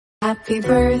Happy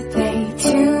birthday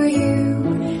to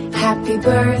you. Happy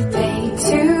birthday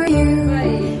to you.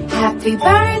 Happy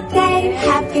birthday,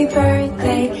 happy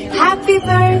birthday, happy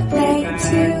birthday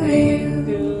to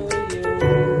you.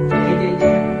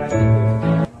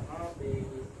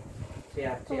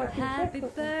 Happy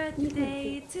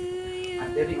birthday to you.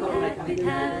 Happy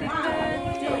birthday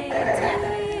to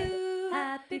you.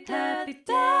 Happy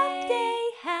birthday,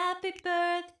 happy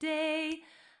birthday.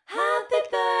 Happy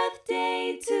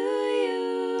birthday to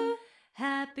you.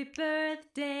 Happy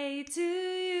birthday to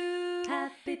you.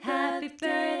 Happy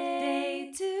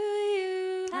birthday to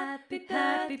you. Happy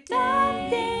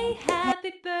birthday,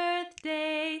 happy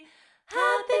birthday.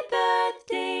 Happy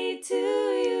birthday to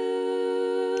you.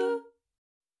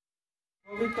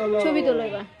 ছবি তোলো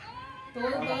এবার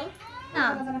না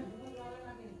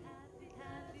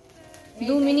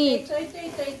 2 minute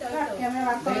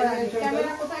camera কোথায় কি জানো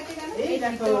এই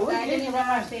দেখো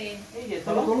এই যে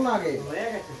চলো তোল না আগে হয়ে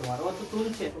গেছে তোমার ও তো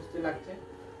তুলছে বুঝতে লাগছে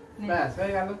ব্যাস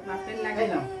হয়ে গেল নাপেল লাগাই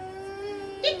নাও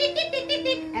tick tick tick tick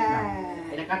tick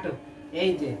এটা কাটো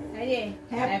এই যে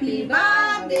হ্যাপি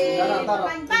বার্থডে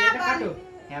এটা কাটো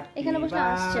এখানে বসে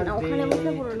আসছে না ওখানে বসে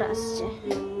পুরোটা আসছে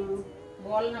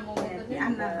বল না মনে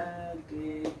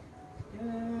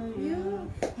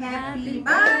Happy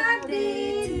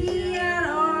birthday dear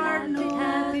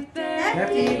Arnaj.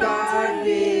 Happy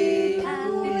birthday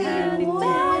to you.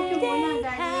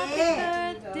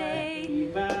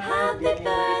 Happy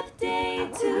birthday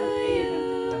to you.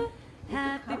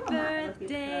 Happy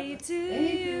birthday to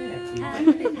you.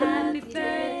 Happy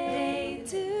birthday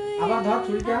to you. আবার ধর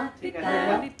ছুরিটা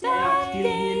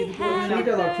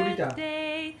ছুরিটা ধর ছুরিটা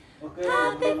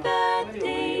Happy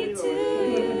birthday to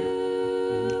you.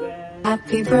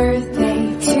 Happy birthday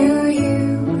to you.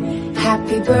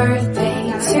 Happy birthday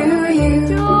to you.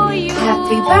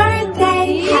 Happy birthday,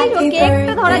 happy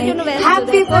birthday,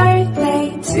 happy birthday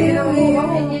to you.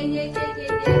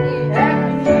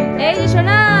 এই যে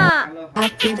শোনা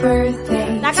Happy birthday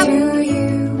to you.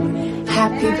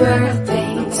 Happy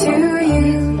birthday to you.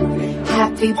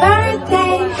 Happy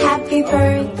birthday, happy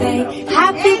birthday,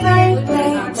 happy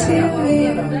birthday to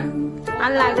you.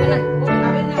 আর লাগবে না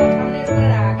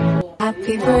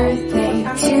Happy birthday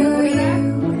to you.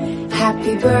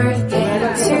 Happy birthday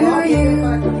to you.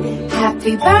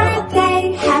 Happy birthday,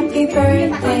 happy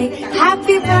birthday,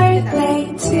 happy birthday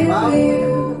to you.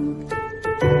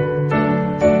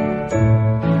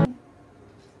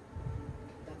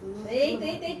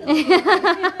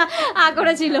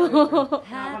 আগরে ছিল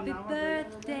Happy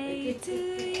birthday to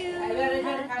you.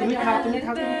 তুমি খাও তুমি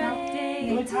খাও তুমি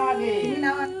খাও আগে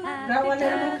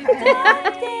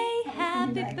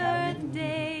Happy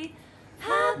birthday,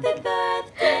 happy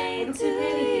birthday to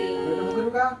you.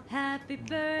 Happy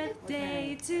birthday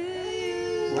to you.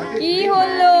 কি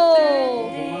হলো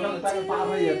পার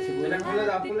হয়ে যাচ্ছে বলে খুলে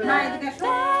দাও খুলে দাও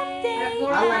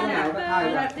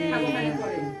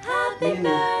Happy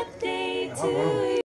birthday to you.